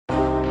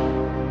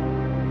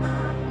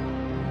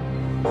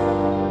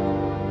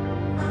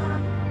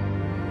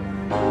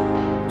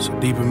It's a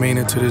deeper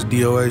meaning to this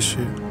DOA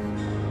shit.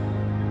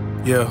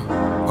 Yeah,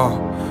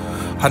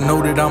 I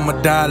know that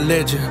I'ma die a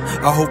legend,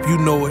 I hope you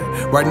know it.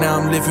 Right now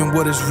I'm living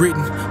what is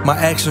written, my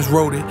actions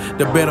wrote it.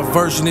 The better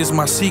version is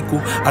my sequel,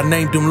 I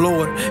named him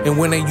Lord. And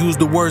when they use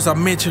the words I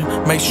mention,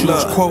 make sure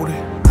it's quoted.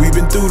 We've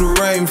been through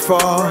the rainfall,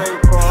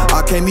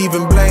 I can't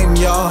even blame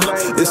y'all.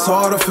 It's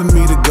harder for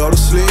me to go to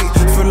sleep.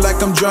 Feel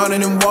like I'm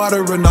drowning in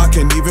water and I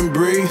can't even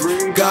breathe.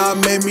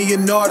 God made me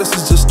an artist,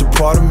 it's just a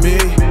part of me.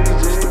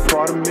 Just a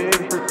part of me,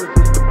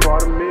 just a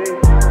part of me.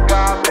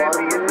 God made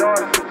me an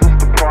artist, it's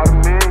just a part of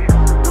me.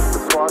 Just a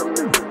part of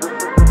me,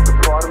 just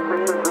a part of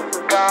me.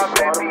 God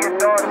made me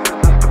an artist,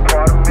 it's just a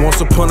part of me. Once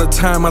upon a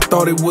time I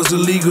thought it was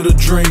illegal to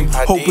dream,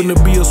 hoping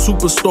to be a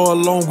superstar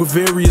along with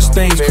various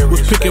things.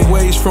 Was picking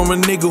ways from a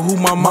nigga who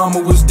my mama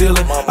was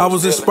dealing. I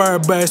was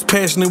inspired by his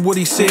passion and what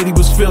he said he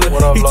was feeling.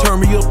 He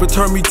turned me up and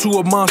turned me to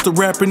a monster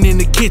rapping in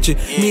the kitchen.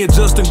 Me and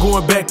Justin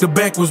going back to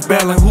back was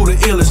battling who the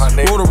illest.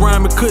 Wrote a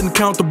rhyme and couldn't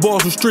count the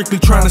bars, was strictly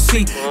trying to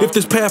see if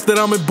this path that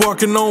I'm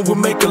embarking on would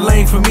make a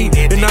lane for me.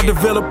 And I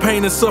developed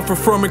pain and suffer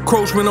from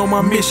encroachment on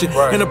my mission.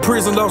 In a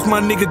prison lost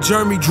my nigga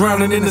Jeremy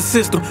drowning in the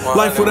system.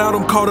 Life without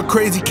him called a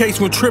crazy case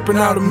when tripping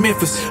out of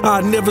Memphis.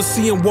 I'd never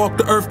see him walk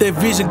the earth, that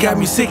vision got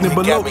me sickening.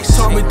 Below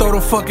taught me throw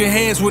them fucking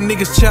hands when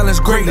niggas challenge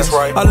greatness.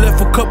 I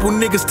left a couple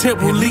niggas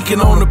temple leaking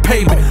on the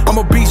pavement. I'm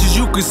a beast as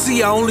you can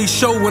see, I only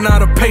show when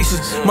out of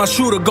patience. My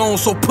shooter gone,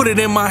 so put it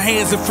in my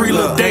hands and free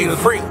little data.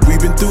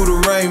 We've been through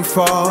the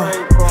rainfall,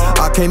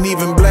 I can't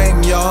even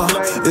blame y'all.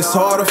 It's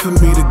harder for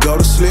me to go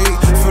to sleep.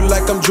 Feel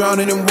like I'm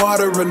drowning in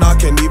water and I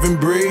can't even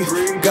breathe.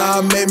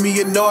 God made me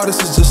an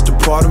artist, it's just a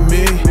part of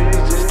me.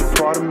 Just a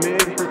part of me,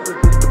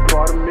 just a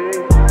part of me.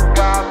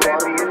 God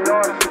made me an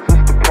artist, it's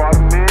just a part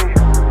of me.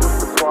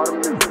 Just a part of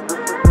me,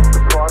 just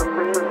a part of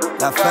me.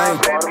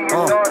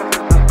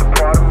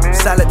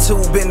 That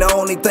solitude been the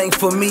only thing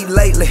for me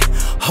lately.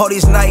 All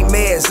these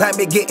nightmares, I ain't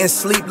been getting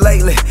sleep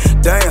lately.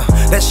 Damn,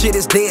 that shit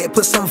is dead,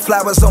 put some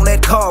flowers on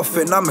that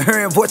coffin. I'm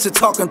hearing voices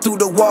talking through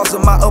the walls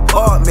of my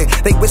apartment.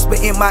 They whisper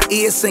in my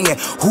ear saying,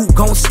 who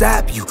gon'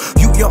 stop you?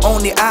 You your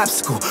only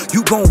obstacle,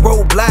 you gon'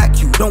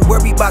 roadblock you. Don't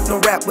worry about no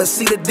rappers,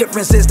 see the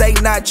difference is they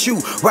not you.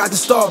 Ride the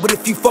star, but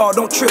if you fall,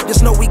 don't trip,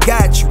 just know we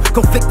got you.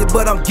 Conflicted,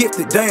 but I'm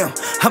gifted, damn,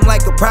 I'm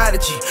like a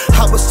prodigy.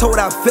 I was told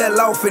I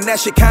fell off and that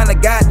shit kinda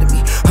got to me.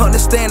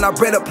 Understand I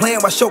bred a plan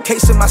while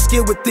showcasing my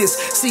skill with this.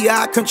 See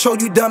how I control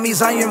you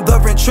dummies, I am the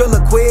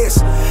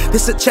ventriloquist.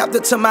 This a chapter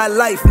to my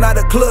life, not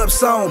a club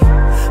song.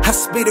 I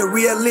spit it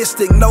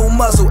realistic, no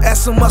muzzle. Add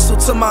some muscle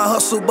to my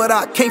hustle, but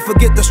I can't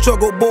forget the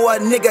struggle. Boy,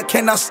 nigga,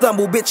 can I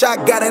stumble? Bitch, I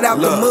got it out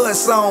the mud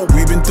song.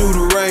 We've been through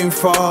the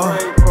rainfall,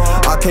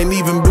 I can't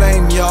even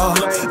blame y'all.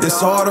 It's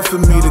harder for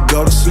me to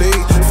go to sleep.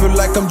 Feel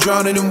like I'm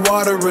drowning in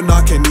water and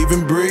I can't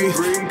even breathe.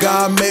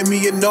 God made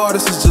me an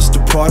artist, it's just a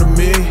part of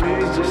me.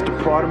 It's just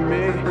a part of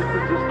me,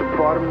 it's just a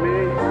part of me.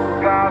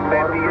 God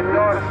made me an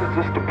artist, it's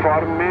just a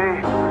part of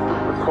me.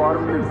 Just a part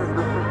of me,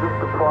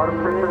 just a part of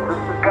me.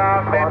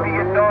 God made me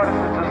an artist,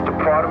 it's